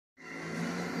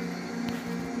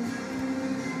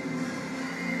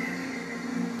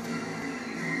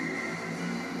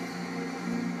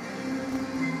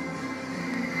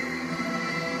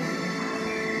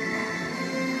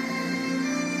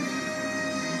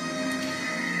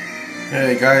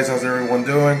Hey guys, how's everyone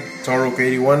doing?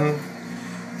 Tarok81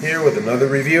 here with another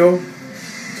review.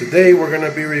 Today we're going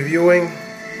to be reviewing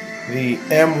the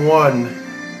M1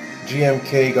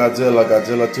 GMK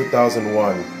Godzilla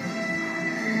 2001.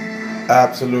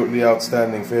 Absolutely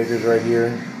outstanding figures right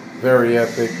here. Very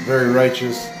epic, very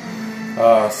righteous.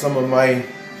 Some of my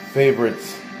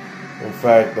favorites. In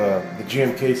fact, the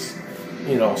GMK's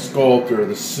sculpt or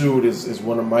the suit is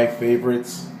one of my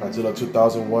favorites. Godzilla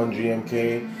 2001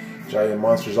 GMK. Giant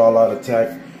monsters all out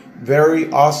attack.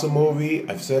 Very awesome movie.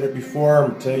 I've said it before. I'm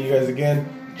gonna tell you guys again.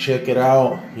 Check it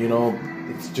out.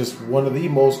 It's just one of the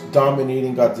most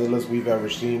dominating Godzillas we've ever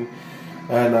seen.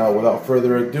 And without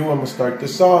further ado, I'm gonna start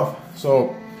this off.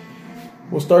 So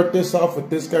we'll start this off with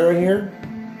this guy right here.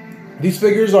 These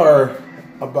figures are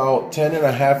about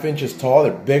 10.5 inches tall.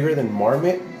 They're bigger than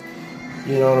Marmot.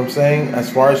 You know what I'm saying?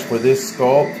 As far as for this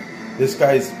sculpt, this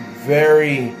guy's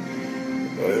very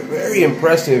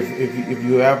impressive. If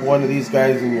you have one of these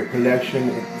guys in your collection,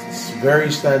 it's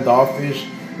very standoffish.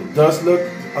 It does look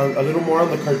a little more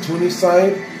on the cartoony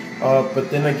side,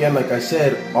 but then again, like I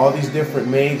said, all these different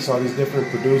makes, all these different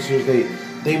producers,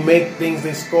 they make things, they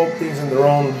sculpt things in their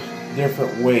own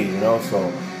different way,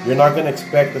 so you're not going to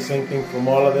expect the same thing from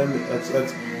all of them.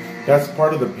 That's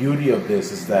part of the beauty of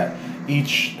this, is that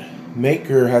each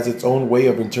maker has its own way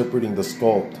of interpreting the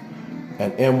sculpt,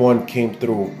 and M1 came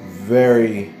through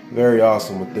very, very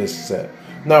awesome with this set.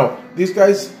 Now, these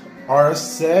guys are a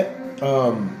set,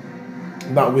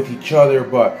 not with each other,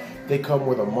 but they come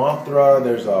with a Mothra,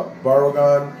 there's a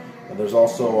Barugan, and there's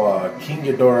also a King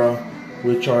Ghidorah,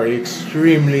 which are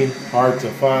extremely hard to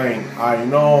find. I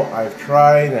know, I've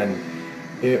tried, and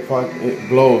it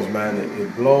blows, man.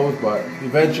 It blows, but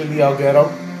eventually I'll get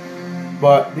them.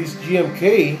 But these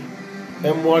GMK,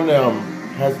 M1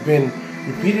 has been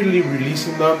repeatedly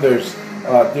releasing them. There's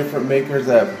different makers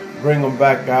that bring them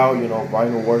back out,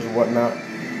 Vinyl Wars and whatnot.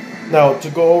 Now, to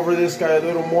go over this guy a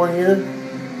little more here,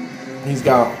 he's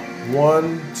got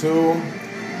 1, 2,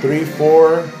 3,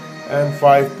 4, and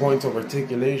 5 points of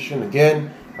articulation.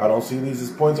 Again, I don't see these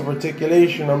as points of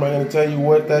articulation. I'm not going to tell you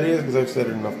what that is because I've said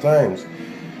it enough times.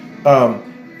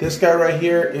 This guy right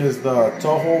here is the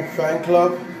Toho Fan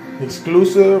Club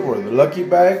exclusive, or the Lucky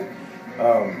Bag.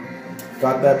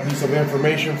 Got that piece of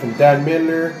information from Dan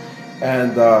Miller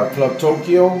and Club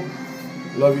Tokyo.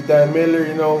 Love you, Dan Miller.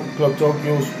 Club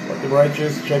Tokyo's fucking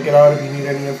righteous. Check it out if you need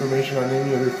any information on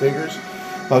any of your figures.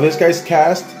 Now, this guy's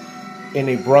cast in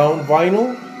a brown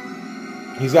vinyl.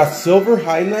 He's got silver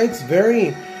highlights.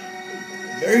 Very,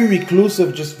 very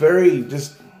reclusive.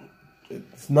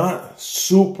 It's not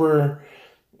super.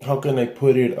 How can I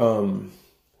put it?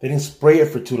 They didn't spray it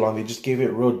for too long. They just gave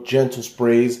it real gentle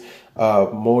sprays.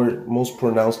 Most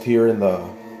pronounced here in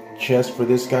the chest for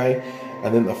this guy,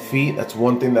 and then the feet. That's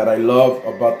one thing that I love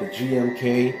about the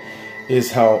GMK,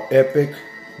 is how epic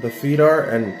the feet are.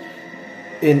 And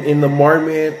in the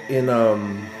Marmot, in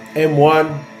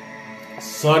M1,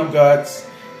 Sun Guts,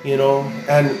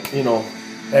 and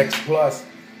X Plus,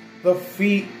 the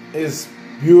feet is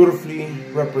beautifully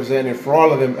represented for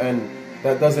all of them, and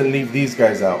that doesn't leave these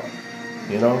guys out.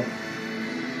 And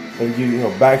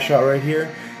back shot right here.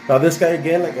 Now this guy,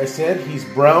 again, like I said, he's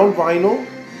brown vinyl.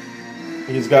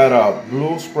 He's got a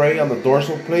blue spray on the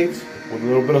dorsal plates with a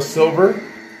little bit of silver.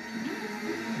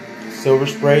 Silver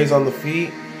sprays on the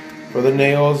feet, for the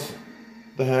nails,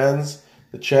 the hands,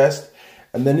 the chest.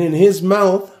 And then in his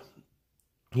mouth,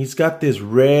 he's got this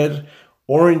red,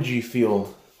 orangey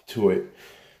feel to it.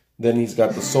 Then he's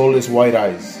got the soulless white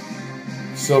eyes,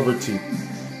 silver teeth.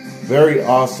 Very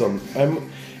awesome.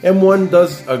 M1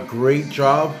 does a great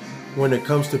job when it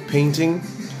comes to painting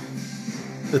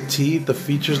the teeth, the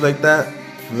features like that.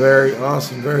 Very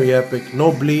awesome, very epic.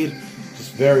 No bleed,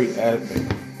 just very epic.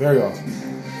 Very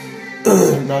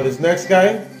awesome. Now this next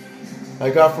guy I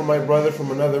got from my brother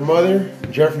from another mother,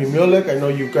 Jeffrey Mulek. I know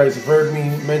you guys have heard me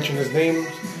mention his name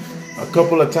a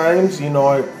couple of times.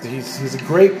 He's a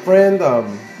great friend.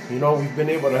 We've been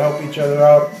able to help each other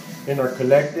out in our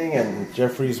collecting, and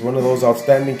Jeffrey's one of those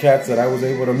outstanding cats that I was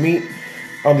able to meet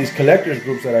on these collectors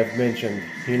groups that I've mentioned.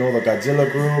 The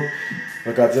Godzilla group,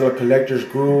 the Godzilla collectors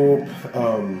group,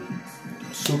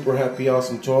 Super Happy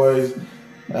Awesome Toys,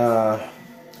 the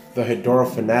Hedora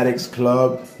Fanatics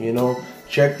Club.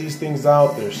 Check these things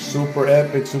out. They're super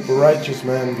epic, super righteous,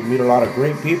 man. You meet a lot of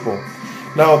great people.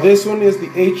 Now this one is the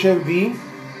HMV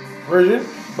version.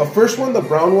 The first one, the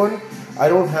brown one, I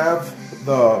don't have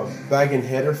the bag and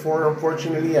header for,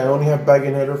 unfortunately. I only have bag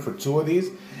and header for 2 of these.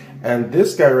 And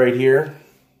this guy right here,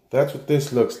 that's what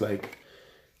this looks like.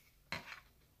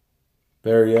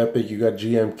 Very epic. You got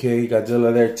GMK,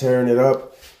 Godzilla there tearing it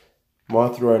up.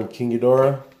 Mothra and King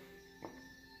Ghidorah.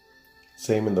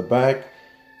 Same in the back.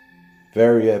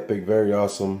 Very epic, very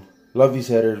awesome. Love these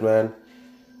headers, man.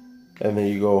 And there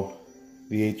you go,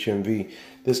 the HMV.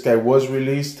 This guy was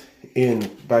released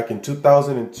back in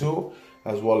 2002,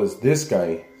 as well as this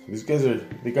guy. These guys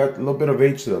they got a little bit of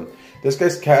age to them. This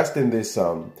guy's cast in this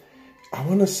I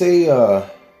want to say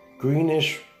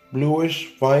greenish,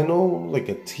 bluish vinyl, like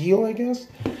a teal, I guess.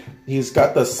 He's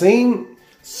got the same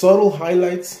subtle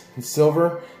highlights in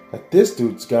silver that this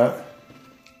dude's got.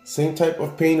 Same type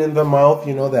of paint in the mouth,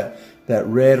 you know, that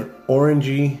red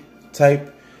orangey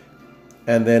type,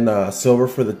 and then silver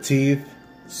for the teeth,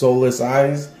 soulless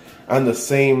eyes, and the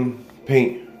same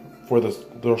paint for the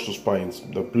dorsal spines,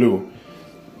 the blue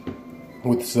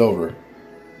with silver.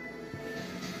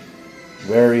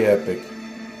 Very epic,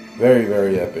 very,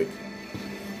 very epic.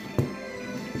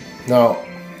 Now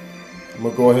I'm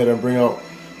gonna go ahead and bring out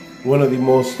one of the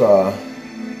most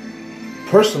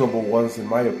personable ones, in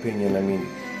my opinion. I mean,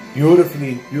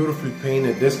 beautifully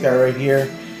painted. This guy right here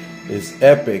is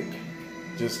epic,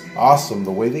 just awesome.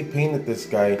 The way they painted this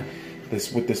guy,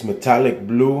 with this metallic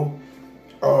blue,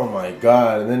 oh my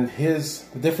god. And then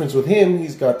the difference with him,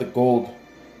 he's got the gold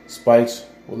spikes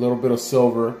with a little bit of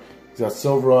silver. He's got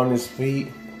silver on his feet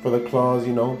for the claws,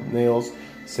 you know, nails.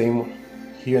 Same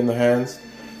here in the hands,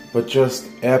 but just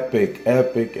epic,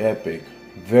 epic, epic.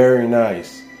 Very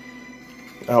nice.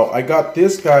 Now I got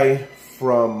this guy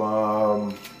from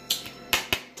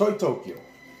Toy Tokyo.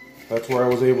 That's where I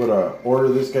was able to order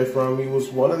this guy from. He was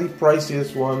one of the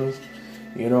priciest ones,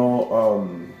 you know,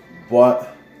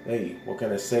 but hey, what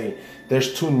can I say?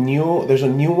 There's a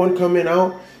new one coming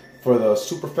out for the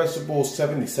Super Festival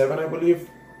 77, I believe.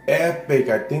 Epic.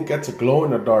 I think that's a glow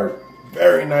in the dark.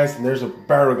 Very nice. And there's a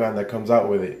barrel gun that comes out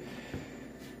with it.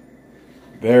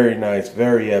 Very nice,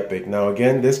 very epic. Now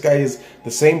again, this guy is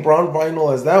the same brown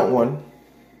vinyl as that one,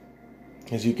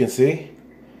 as you can see.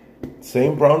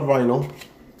 Same brown vinyl.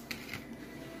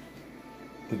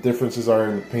 The differences are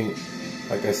in the paint.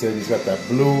 Like I said, he's got that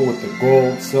blue with the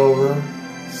gold, silver.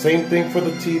 Same thing for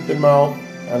the teeth and mouth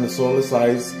and the soulless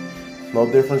eyes. No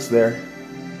difference there.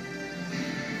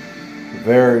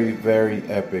 Very, very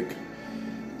epic.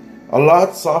 A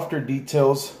lot softer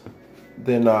details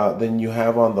than you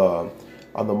have on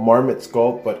the Marmot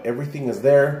sculpt, but everything is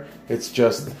there. It's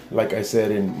just, like I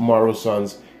said, in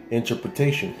Maru-san's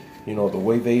interpretation. You know, the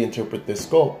way they interpret this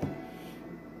sculpt.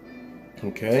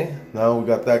 Okay, now we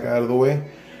got that guy out of the way.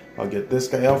 I'll get this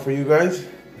guy out for you guys.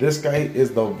 This guy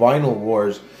is the Vinyl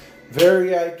Wars.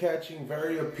 Very eye-catching,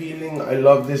 very appealing. I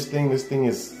love this thing. This thing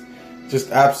is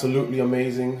just absolutely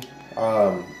amazing.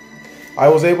 I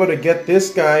was able to get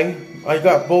this guy. I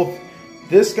got both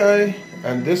this guy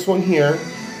and this one here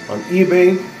on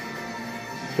eBay.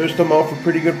 Fished them out for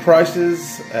pretty good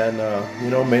prices, and you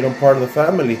know, made them part of the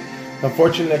family.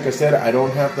 Unfortunately, like I said, I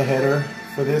don't have the header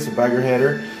for this, a bagger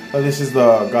header. This is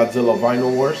the Godzilla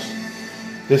Vinyl Wars.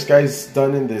 This guy's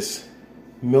done in this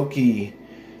milky,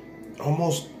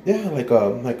 almost, yeah, like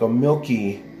a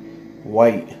milky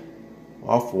white,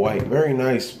 off-white. Very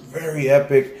nice, very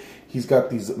epic. He's got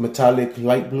these metallic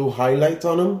light blue highlights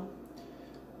on him.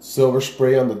 Silver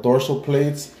spray on the dorsal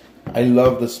plates. I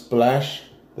love the splash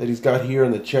that he's got here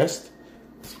on the chest.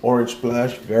 This orange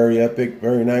splash, very epic,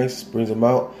 very nice. Brings him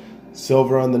out.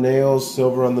 Silver on the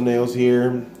nails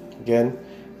here. Again,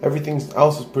 everything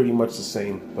else is pretty much the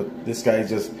same, but this guy is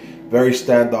just very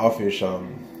standoffish.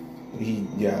 You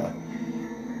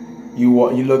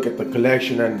look at the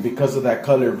collection, and because of that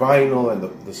colored vinyl and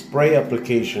the spray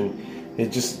application,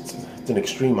 it's an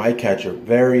extreme eye catcher.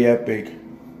 Very epic,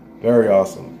 very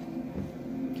awesome.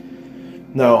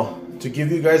 Now, to give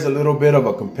you guys a little bit of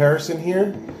a comparison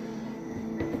here,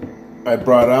 I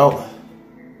brought out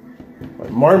my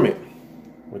Marmot,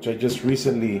 which I just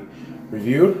recently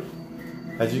reviewed.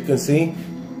 As you can see,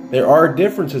 there are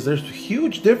differences. There's a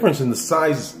huge difference in the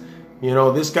size. You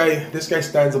know, this guy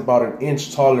stands about an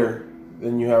inch taller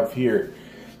than you have here.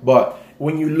 But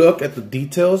when you look at the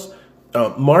details,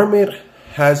 Marmot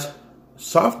has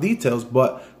soft details,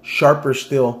 but sharper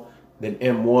still than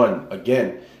M1.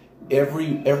 Again,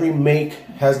 every make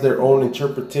has their own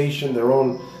interpretation, their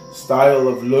own style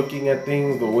of looking at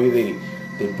things, the way they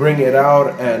bring it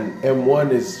out, and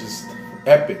M1 is just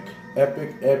epic.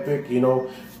 Epic. You know,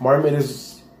 Marmot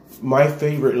is my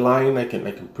favorite line. I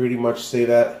can pretty much say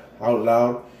that out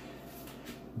loud.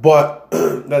 But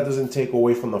that doesn't take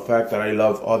away from the fact that I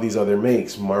love all these other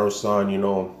makes. Maru-san, you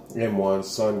know, M1,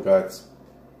 Sun Guts,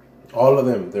 all of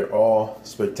them. They're all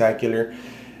spectacular,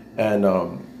 and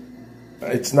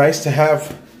it's nice to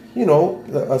have, you know,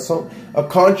 a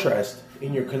contrast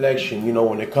in your collection. You know,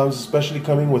 when it comes, especially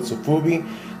coming with Sofubi,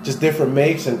 just different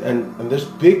makes, and there's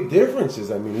big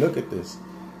differences. I mean, look at this.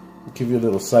 I'll give you a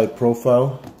little side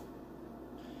profile.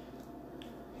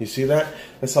 You see that?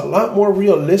 It's a lot more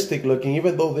realistic looking,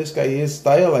 even though this guy is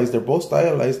stylized. They're both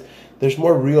stylized. There's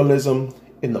more realism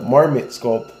in the Marmot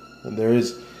sculpt than there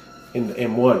is in the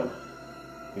M1.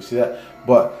 You see that?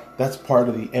 But that's part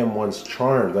of the M1's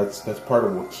charm. That's part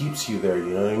of what keeps you there,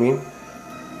 you know what I mean?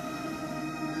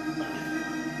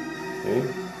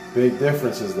 Okay? Big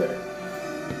differences there.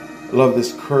 Love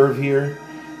this curve here,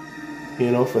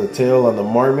 you know, for the tail on the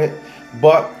Marmot.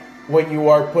 But when you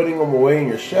are putting them away in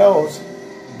your shells,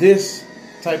 this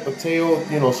type of tail,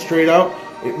 you know, straight out,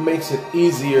 it makes it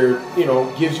easier, you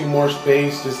know, gives you more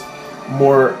space, just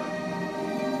more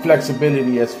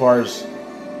flexibility as far as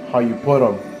how you put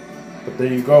them. But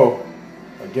there you go.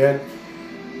 Again,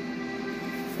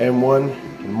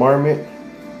 M1 Marmot,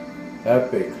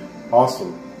 epic,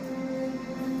 awesome.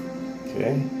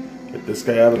 Okay, get this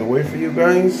guy out of the way for you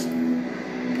guys.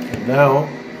 And now,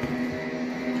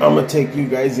 I'm gonna take you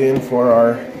guys in for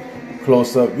our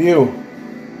close-up view.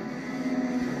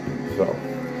 So,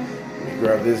 let me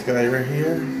grab this guy right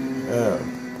here. Yeah.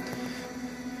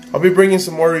 I'll be bringing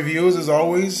some more reviews as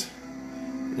always.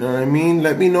 You know what I mean?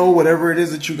 Let me know whatever it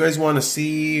is that you guys want to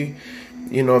see.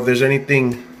 You know, if there's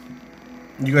anything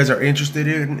you guys are interested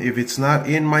in. If it's not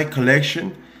in my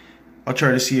collection, I'll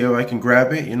try to see if I can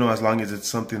grab it, you know, as long as it's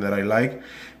something that I like.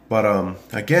 But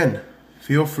again,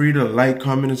 feel free to like,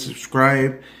 comment, and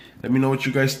subscribe. Let me know what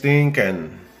you guys think,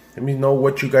 and let me know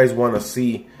what you guys want to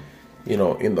see, you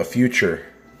know, in the future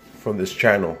from this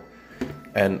channel.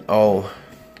 And I'll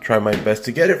try my best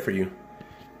to get it for you.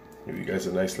 Give you guys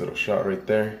a nice little shot right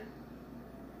there.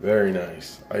 Very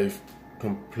nice. I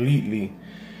completely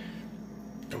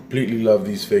love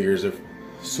these figures. They're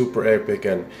super epic,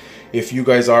 and if you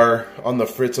guys are on the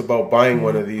fritz about buying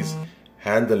one of these,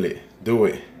 handle it. Do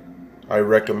it. I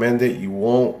recommend it. You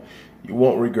won't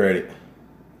regret it.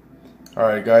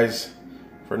 Alright guys,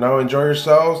 for now, enjoy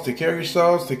yourselves, take care of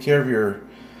yourselves, take care of your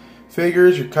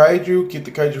figures, your kaiju, keep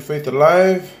the kaiju faith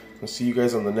alive. I'll see you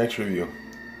guys on the next review.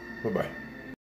 Bye bye.